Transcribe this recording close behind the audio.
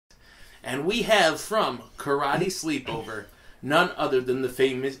And we have from Karate Sleepover none other than the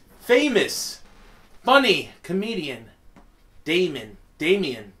famous, funny comedian,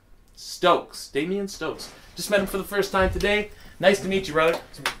 Damian Stokes. Damian Stokes. Just met him for the first time today. Nice to meet you, brother.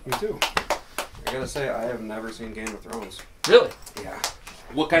 Me too. I gotta say, I have never seen Game of Thrones. Really? Yeah.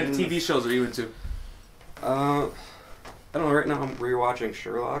 What kind of TV shows are you into? I don't know. Right now, I'm rewatching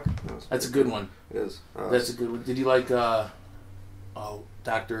Sherlock. That's a good one. It is. That's a good one. Did you like Doctor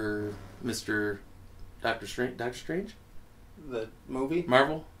Strange? Doctor Strange? The movie?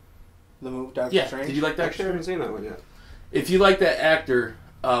 Marvel? The movie Doctor Yeah. Strange? Did you like that? Actually, I haven't seen that one yet. If you like that actor,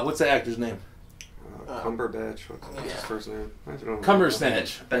 what's that actor's name? Cumberbatch. What's his first name? I don't know.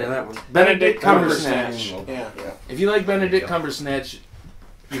 Cumbersnatch. Yeah, that one. Benedict Cumbersnatch. Yeah. If you like Benedict Cumbersnatch,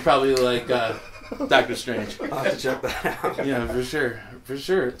 you probably like Doctor Strange. I'll have to check that out. Yeah, for sure. For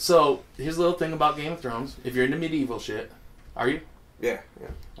sure. So, here's a little thing about Game of Thrones. If you're into medieval shit, are you? Yeah.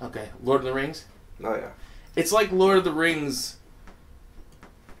 Okay. Lord of the Rings? Oh, yeah. It's like Lord of the Rings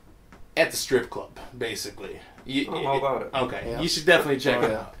at the strip club, basically. How about it? Okay, Yeah. you should definitely check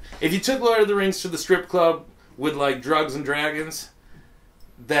it out. If you took Lord of the Rings to the strip club with like drugs and dragons,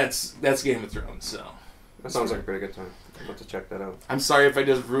 that's Game of Thrones. So That sounds like a pretty good time. I'll have to check that out. I'm sorry if I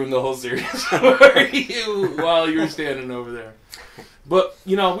just ruined the whole series for you while you were standing over there. But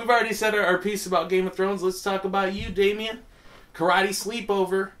we've already said our piece about Game of Thrones. Let's talk about you, Damian. Karate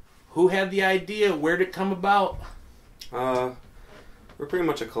Sleepover. Who had the idea? Where did it come about? We're pretty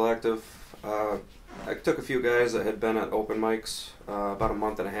much a collective. I took a few guys that had been at open mics about a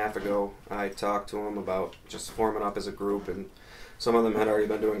month and a half ago. I talked to them about just forming up as a group, and some of them had already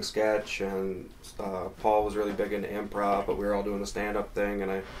been doing sketch, and Paul was really big into improv, but we were all doing the stand-up thing,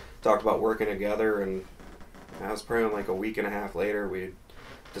 and I talked about working together, and that was probably like a week and a half later we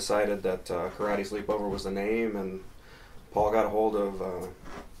decided that Karate Sleepover was the name, and Paul got a hold of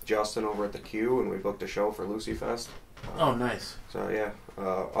Justin over at the Q, and we booked a show for Lucy Fest. Oh, nice. So yeah,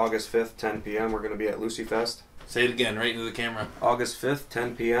 August 5th, 10 p.m. we're going to be at Lucy Fest. Say it again, right into the camera. August 5th,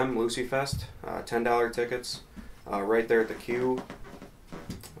 10 p.m. Lucy Fest. $10 tickets. Right there at the Q.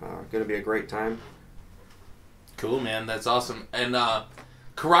 Going to be a great time. Cool, man. That's awesome. And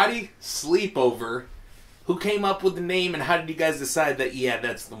Karate Sleepover. Who came up with the name, and how did you guys decide that? Yeah,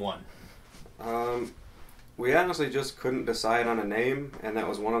 that's the one. We honestly just couldn't decide on a name, and that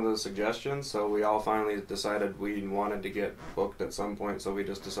was one of the suggestions, so we all finally decided we wanted to get booked at some point, so we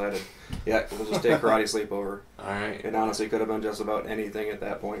just decided, yeah, we'll just take Karate Sleepover. Alright. It honestly could have been just about anything at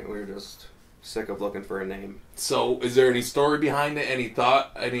that point. We were just sick of looking for a name. So, is there any story behind it? Any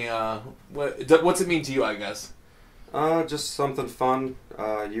thought? Any, what's it mean to you, I guess? Just something fun,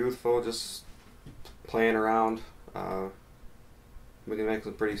 youthful, just playing around. We can make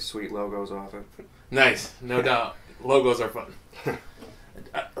some pretty sweet logos off it. Nice, no doubt. Logos are fun.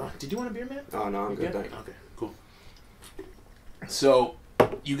 Did you want a beer, man? Oh, no, I'm good, thank you. Okay, cool. So,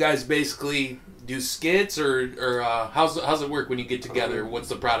 you guys basically do skits, or how's it work when you get together? What's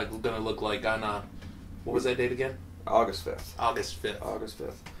the product going to look like on, what was that date again? August 5th. August 5th. August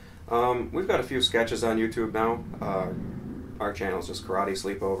 5th. We've got a few sketches on YouTube now. Our channel's just Karate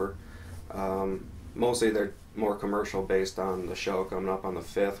Sleepover. Mostly they're more commercial based on the show coming up on the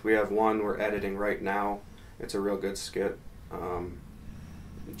 5th. We have one we're editing right now. It's a real good skit.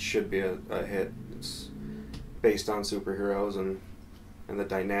 It should be a hit. It's based on superheroes and the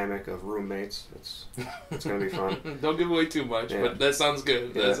dynamic of roommates. It's going to be fun. Don't give away too much, but that sounds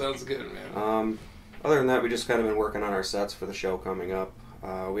good. Yeah. That sounds good, man. Other than that, we just kind of been working on our sets for the show coming up.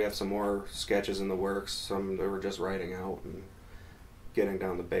 We have some more sketches in the works, some that we're just writing out and getting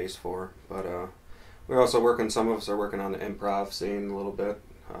down the base for. But we're also working, some of us are working on the improv scene a little bit.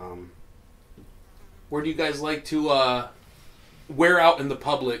 Where do you guys like to, where out in the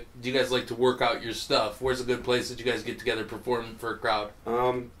public do you guys like to work out your stuff? Where's a good place that you guys get together perform for a crowd?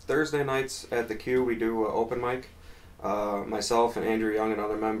 Thursday nights at the Q, we do open mic. Myself and Andrew Young,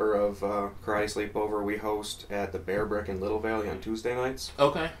 another member of Karate Sleepover, we host at the Bear Brick in Little Valley on Tuesday nights.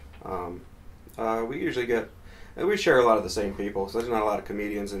 Okay. We usually we share a lot of the same people, so there's not a lot of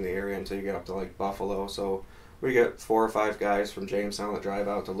comedians in the area until you get up to like Buffalo, so we get 4 or 5 guys from Jamestown that drive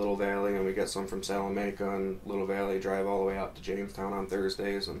out to Little Valley, and we get some from Salamanca and Little Valley drive all the way out to Jamestown on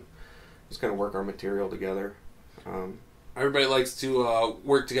Thursdays, and just kind of work our material together. Everybody likes to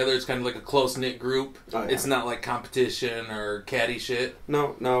work together. It's kind of like a close-knit group. Oh, yeah. It's not like competition or catty shit.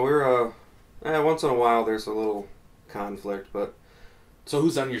 No, we're once in a while there's a little conflict, but So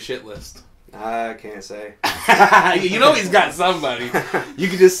who's on your shit list? I can't say. You know he's got somebody. You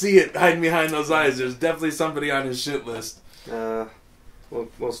can just see it hiding behind those eyes. There's definitely somebody on his shit list.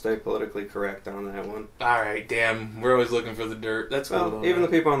 we'll stay politically correct on that one. All right, damn. We're always looking for the dirt. That's cool. Well, even the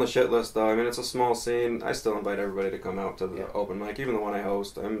people on the shit list, though. I mean, it's a small scene. I still invite everybody to come out to the open mic, even the one I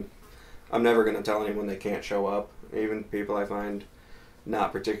host. I'm never going to tell anyone they can't show up. Even people I find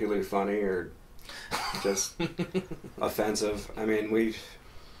not particularly funny or just offensive. I mean,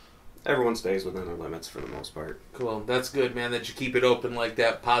 everyone stays within their limits for the most part. Cool. That's good, man, that you keep it open like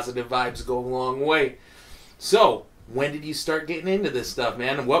that. Positive vibes go a long way. So, when did you start getting into this stuff,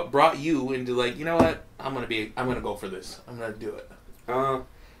 man? And what brought you into, like, you know what? I'm gonna go for this. I'm gonna do it.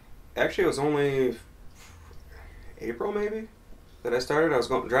 Actually, it was only April, maybe, that I started. I was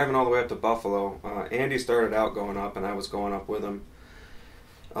driving all the way up to Buffalo. Andy started out going up, and I was going up with him.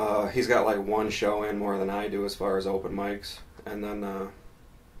 He's got like one show in more than I do as far as open mics, and then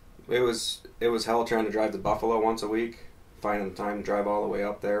it was hell trying to drive to Buffalo once a week, finding the time to drive all the way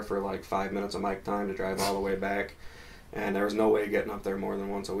up there for like 5 minutes of mic time to drive all the way back, and there was no way getting up there more than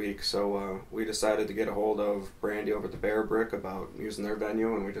once a week. So we decided to get a hold of Brandy over at the Bear Brick about using their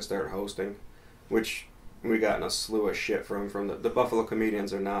venue, and we just started hosting, which we got in a slew of shit from the Buffalo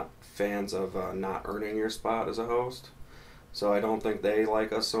comedians are not fans of not earning your spot as a host. So I don't think they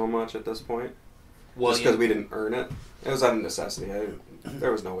like us so much at this point. Well, just because we didn't earn it. It was out of necessity.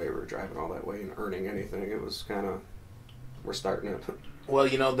 There was no way we were driving all that way and earning anything. It was kind of, we're starting it. Well,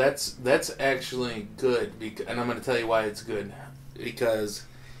 you know, that's actually good, and I'm going to tell you why it's good. Because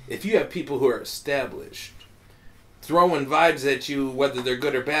if you have people who are established throwing vibes at you, whether they're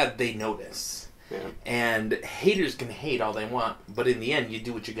good or bad, they notice. Yeah. And haters can hate all they want, but in the end, you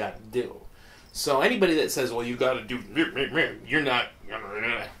do what you got to do. So anybody that says, well, you got to do, you're not,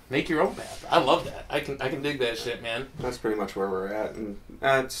 make your own path. I love that. I can dig that shit, man. That's pretty much where we're at, and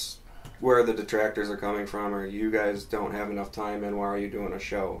that's where the detractors are coming from, or you guys don't have enough time in, why are you doing a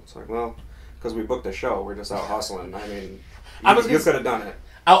show? It's like, well, because we booked a show, we're just out hustling. I mean, you could have done it.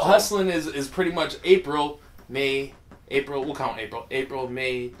 Out hustling is pretty much April, we'll count April,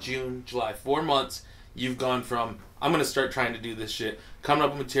 May, June, July, 4 months. You've gone from, I'm going to start trying to do this shit, coming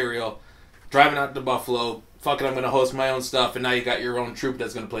up with material, driving out to Buffalo, fucking I'm going to host my own stuff, and now you got your own troupe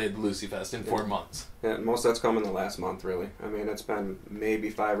that's going to play at the Lucy Fest in 4 months. Yeah, most of that's come in the last month, really. I mean, it's been maybe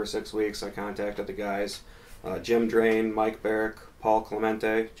 5 or 6 weeks. I contacted the guys, Jim Drain, Mike Barrick, Paul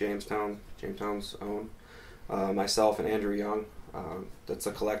Clemente, Jamestown's own, myself and Andrew Young. That's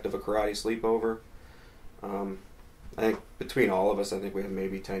a collective of Karate Sleepover. I think between all of us, I think we have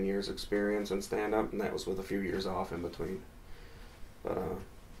maybe 10 years experience in stand-up, and that was with a few years off in between. But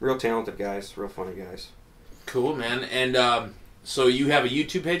real talented guys, real funny guys. Cool, man. And so you have a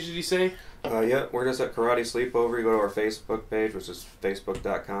YouTube page, did you say? Yeah, we're just at Karate Sleepover. You go to our Facebook page, which is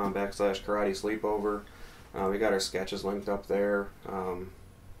facebook.com/Karate Sleepover. We got our sketches linked up there.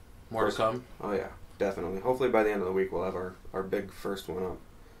 More to come? Oh, yeah, definitely. Hopefully by the end of the week we'll have our big first one up.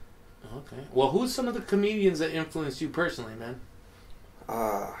 Okay. Well, who's some of the comedians that influenced you personally, man?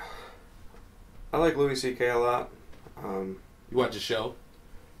 I like Louis C.K. a lot. You watch the show?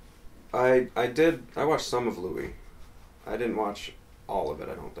 I watched some of Louis. I didn't watch all of it,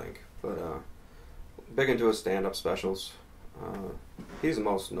 I don't think. But big into his stand-up specials. He's the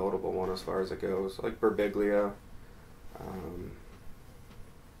most notable one as far as it goes. Like Birbiglia.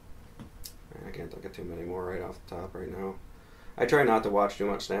 I can't think of too many more right off the top right now. I try not to watch too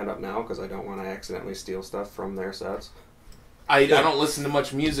much stand-up now because I don't want to accidentally steal stuff from their sets. I don't listen to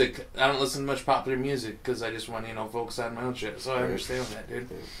much music. I don't listen to much popular music because I just want to, focus on my own shit. So I understand that, dude.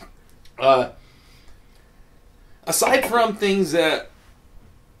 Aside from things that,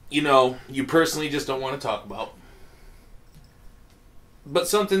 you personally just don't want to talk about, but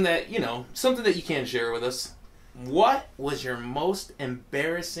something that you can share with us, what was your most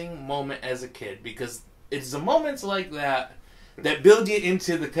embarrassing moment as a kid? Because it's the moments like that build you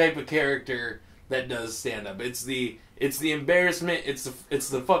into the type of character that does stand up. It's the embarrassment. It's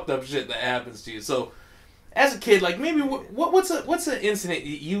the fucked up shit that happens to you. So, as a kid, like maybe what's an incident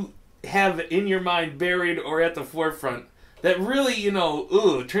you have in your mind buried or at the forefront that really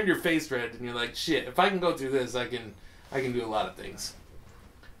turned your face red and you're like, shit, if I can go through this, I can do a lot of things.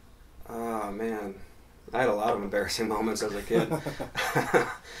 Oh man, I had a lot of embarrassing moments as a kid.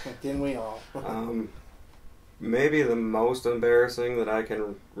 Didn't we all? Maybe the most embarrassing that I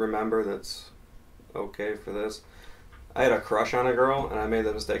can remember that's okay for this. I had a crush on a girl, and I made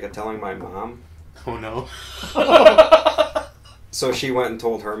the mistake of telling my mom. Oh, no. So she went and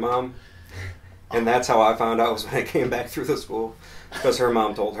told her mom, and that's how I found out was when I came back through the school, because her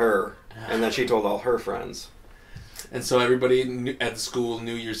mom told her, and then she told all her friends. And so everybody at the school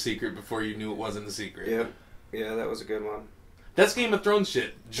knew your secret before you knew it wasn't a secret. Yep. Yeah, that was a good one. That's Game of Thrones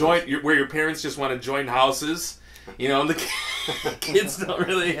shit. Where your parents just want to join houses. Kids don't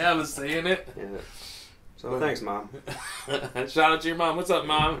really have a say in it. Yeah. So thanks, Mom. Shout out to your mom. What's up,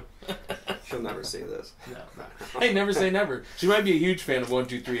 Mom? She'll never see this. No. Hey, never say never. She might be a huge fan of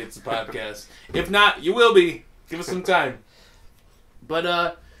 123. It's the podcast. If not, you will be. Give us some time.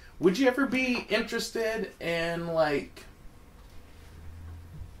 But would you ever be interested in like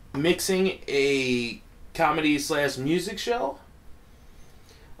mixing a comedy/music show?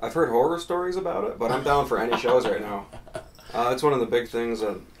 I've heard horror stories about it, but I'm down for any shows right now. It's one of the big things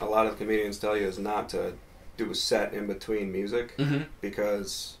that a lot of comedians tell you is not to do a set in between music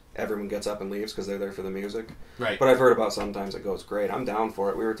because everyone gets up and leaves because they're there for the music. Right. But I've heard about sometimes it goes great. I'm down for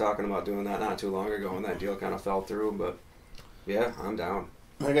it. We were talking about doing that not too long ago, and that deal kind of fell through, but yeah, I'm down.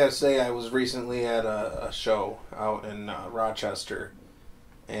 I gotta say, I was recently at a show out in Rochester,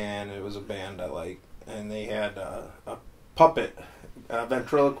 and it was a band I like, and they had a puppet, a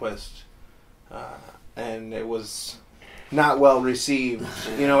ventriloquist, and it was not well received.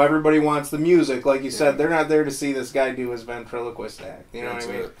 You know, everybody wants the music, like you said. They're not there to see this guy do his ventriloquist act. You know what I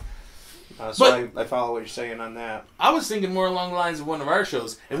mean? So I follow what you're saying on that. I was thinking more along the lines of one of our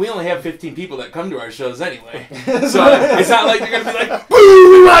shows, and we only have 15 people that come to our shows anyway. So it's not like they're going to be like,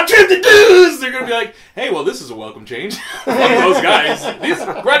 "Boo, I trimmed the dues!" They're going to be like, "Hey, well, this is a welcome change." One of those guys. These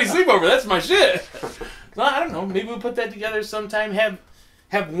Karate Sleepover, that's my shit. So, I don't know. Maybe we'll put that together sometime.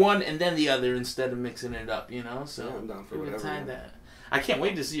 Have one and then the other instead of mixing it up, you know? So yeah, I'm down for we're gonna whatever. tie that. I can't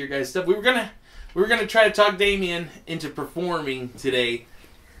wait to see your guys' stuff. We were gonna try to talk Damian into performing today,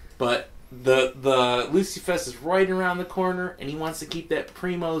 but the Lucy Fest is right around the corner, and he wants to keep that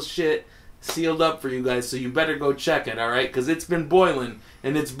Primo's shit sealed up for you guys. So you better go check it, all right? Because it's been boiling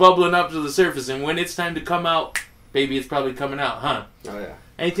and it's bubbling up to the surface, and when it's time to come out, baby, it's probably coming out, huh? Oh yeah.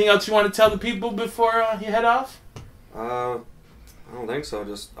 Anything else you want to tell the people before you head off? I don't think so.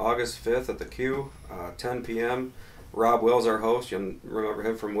 Just August 5th at the Q, 10 p.m. Rob Will's our host. You'll remember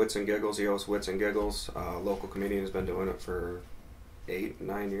him from Wits and Giggles. He hosts Wits and Giggles. Local comedian has been doing it for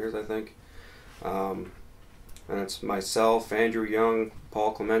 8-9 years, I think. And it's myself, Andrew Young,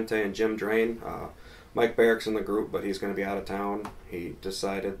 Paul Clemente, and Jim Drain. Mike Barrick's in the group, but he's going to be out of town. He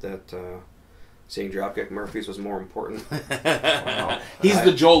decided that seeing Dropkick Murphys was more important. He's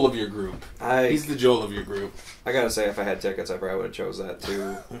the Joel of your group. He's the Joel of your group. I gotta say, if I had tickets, I probably would have chose that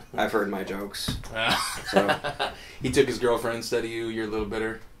too. I've heard my jokes. So. He took his girlfriend instead of you. You're a little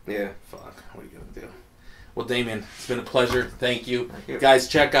bitter. Yeah. Fuck. What are you gonna do? Well, Damian, it's been a pleasure. Thank you. Thank you. Guys,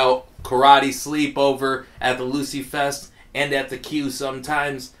 check out Karate Sleepover at the Lucy Fest and at the Q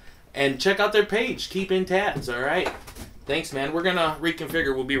sometimes. And check out their page. Keep in tabs, all right? Thanks, man. We're going to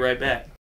reconfigure. We'll be right back.